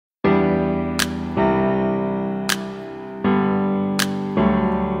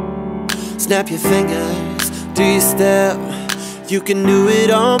Snap your fingers, do your step. You can do it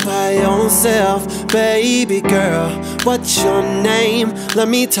all by yourself. Baby girl, what's your name? Let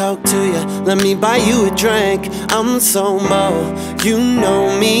me talk to you, let me buy you a drink. I'm SoMo, you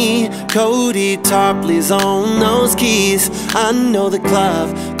know me. Cody Tarpley's on those keys. I know the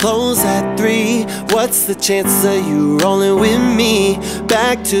club close at 3. What's the chances of you rolling with me?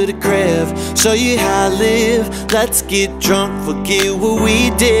 Back to the crib, show you how I live. Let's get drunk, forget what we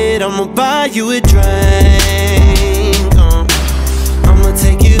did. I'ma buy you a drink. I'ma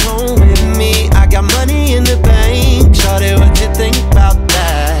take you home with me. I got money in the bank. Shawty, what you think about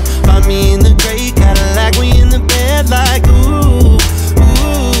that? Find me in the gray Cadillac, we in the bed like ooh, ooh,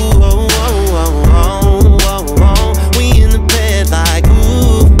 oh, oh, oh, oh, oh, oh. We in the bed like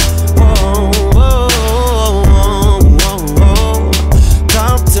ooh, oh, oh, oh, oh, oh.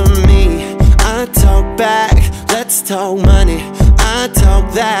 Talk to me, I talk back. Let's talk money, I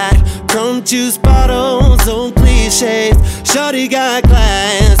talk that. Chrome juice bottles, so cliche. Shorty got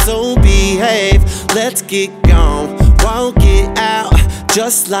class, so behave. Let's get gone, walk it out.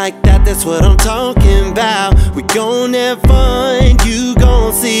 Just like that, that's what I'm talking about. We gon' have fun, you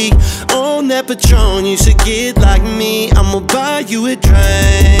gon' see. On that Patron, you should get like me. I'ma buy you a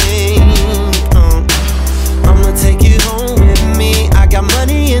drink. I'ma take you home with me. I got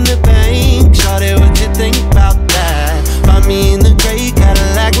money in the bank. Shawty, what you think about that? Find me in the gray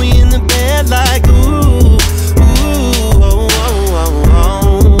Cadillac, we in the bed like ooh, ooh, oh, oh, oh,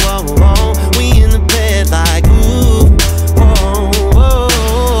 oh, oh, oh. We in the bed like ooh, oh, oh,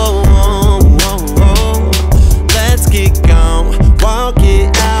 oh, oh, oh. Let's get gone, walk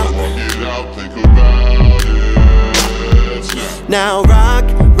it out. Think about it. Now rock,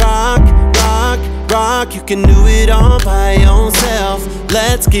 rock, rock, rock. You can do it all by yourself.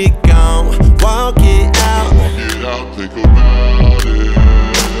 Let's get gone, walk it out. Think about it.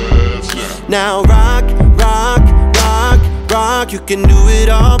 Now rock, rock, rock, rock. You can do it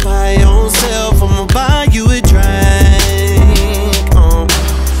all by yourself.